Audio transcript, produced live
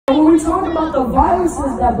talk about the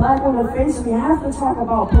violences that black women face, we have to talk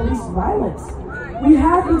about police violence. We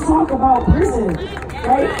have to talk about prison,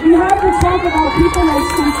 right? We have to talk about people like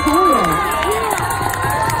Centurion.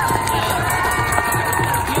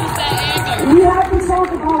 We have to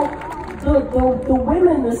talk about the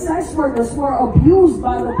women, the sex workers who are abused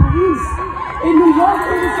by the police. In New York,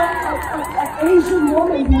 there was an Asian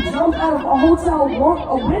woman who jumped out of a hotel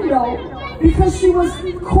window because she was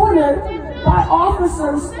cornered by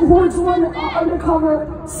officers who were doing an undercover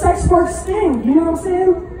sex work sting. You know what I'm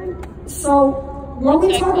saying? So when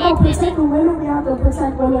we talk about protecting women, we have to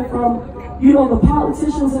protect women from, you know, the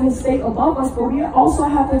politicians in the state above us, but we also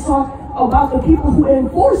have to talk about the people who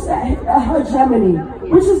enforce that hegemony,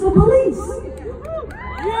 which is the police.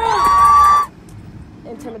 Yeah.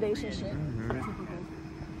 Intimidation shit.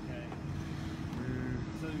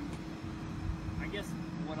 So, I guess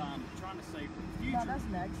what I'm trying to say for the future... No, that's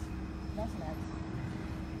next. That's next.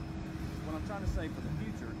 What I'm trying to say for the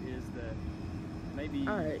future is that maybe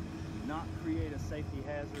not create a safety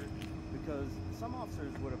hazard, because some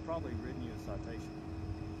officers would have probably written you a citation.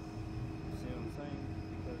 You see what I'm saying?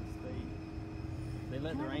 Because they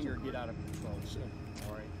let their anger get out of control.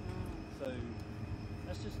 All right. So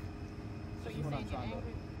that's just what I'm trying to.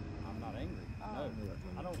 I'm not angry. No,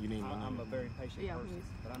 I don't. I'm a very patient person.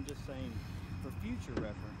 But I'm just saying, for future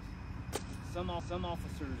reference, some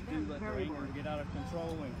officers do let their anger get out of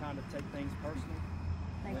control and kind of take things personal.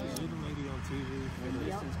 Thank you. See the lady on TV. And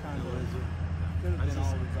this is kind of could have been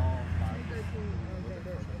all resolved by.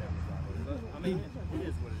 But I mean, it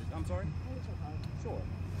is what it is. I'm sorry. Sure.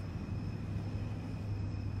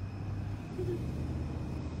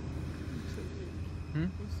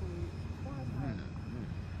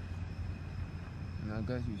 No, I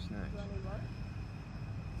got you snatched.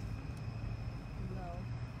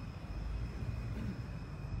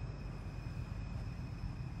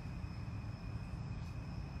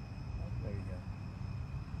 There you go.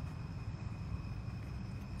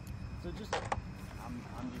 So just, I'm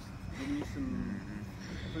just giving you some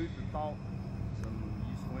food for thought, some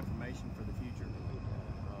useful information for the future.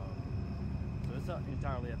 So it's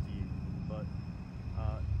entirely up to you.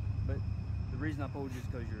 But the reason I pulled you is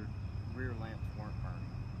because your rear lamps weren't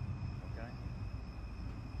burning. Okay.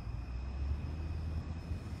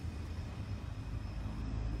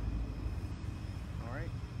 All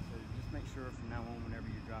right. So just make sure from now on, whenever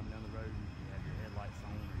you're driving down the road, you have your headlights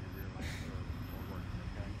on or your rear lamps are working.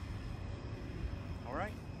 Okay. All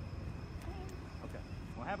right. Okay.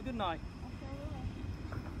 Well, have a good night.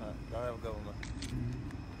 Y'all have a good one.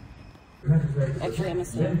 Actually, I'm a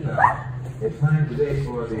It's time today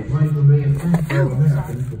for the 22 million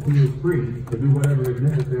Americans to feel free to do whatever is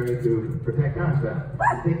necessary to protect ourselves.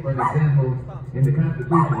 Take, for example, in the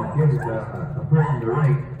Constitution, it gives a person the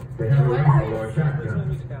right to have a rifle or a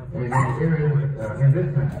shotgun. And in the area in this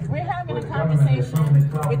country, we're having a conversation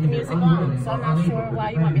with the music on, so I'm not sure why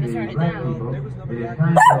you want me to turn it down.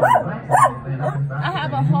 I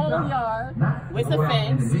have a whole yard with a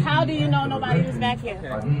fence. How do you know nobody was back here?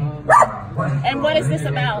 And what is this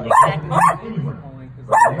about exactly? No,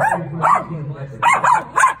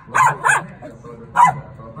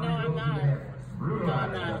 I'm not. No,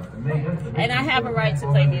 I'm not. And I have a right to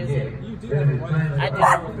play music. I do.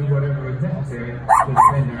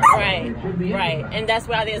 Right. And that's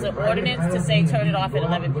why there's an ordinance to say turn it off at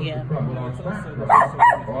 11 p.m.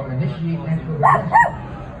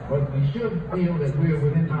 But we should feel that we're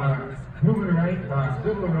within our human rights, our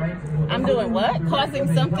civil rights. I'm doing what? Causing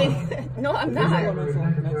something? No, I'm not.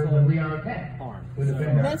 We are attacked.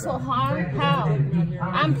 Mental harm? How?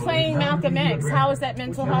 I'm playing Malcolm X. How is that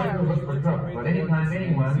mental harm? But anytime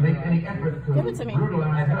anyone makes any effort to give it to me.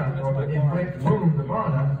 brutalize us or to inflict wounds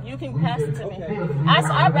upon us, you can pass it to me.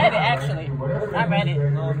 I read it, actually. I read it.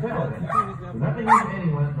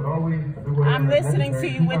 I'm listening to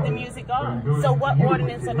you with the music on. So what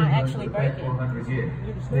ordinance am I actually breaking?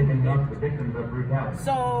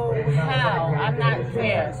 So how? I'm not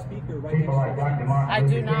fair. I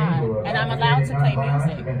do not. And I'm allowed to play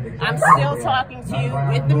music. I'm still talking to you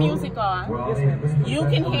with the music on. You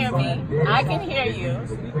can hear me. I can hear you.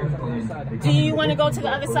 Do you want to go to the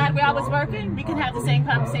other side where I was working? We can have the same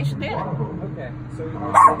conversation there.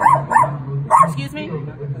 Excuse me?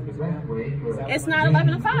 It's not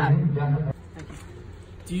 11 to 5.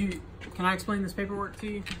 Can I explain this paperwork to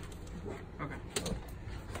you? Okay.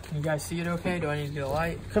 Can you guys see it okay? Do I need to get a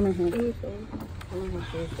light? Come in here.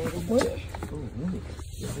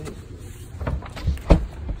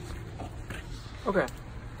 Okay.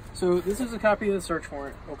 So this is a copy of the search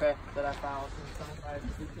warrant, okay, that I filed. Okay.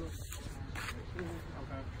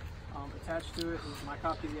 Attached to it is my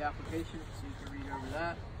copy of the application, so you can read over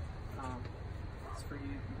that. for you.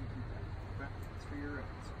 You can keep that. Okay? It's for your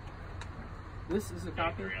records. This is a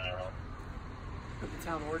copy of the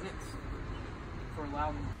town ordinance for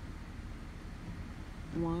allowing.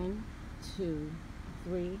 1, 2,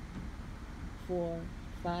 3, 4,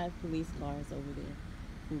 5 police cars over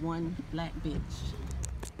there. 1 black bitch.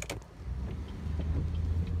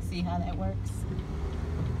 See how that works?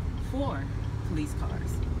 4 police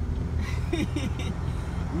cars.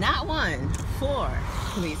 Not 1, 4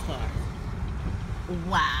 police cars.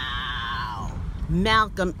 Wow.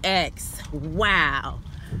 Malcolm X. Wow.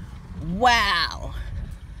 Wow.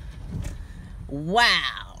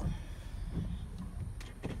 Wow.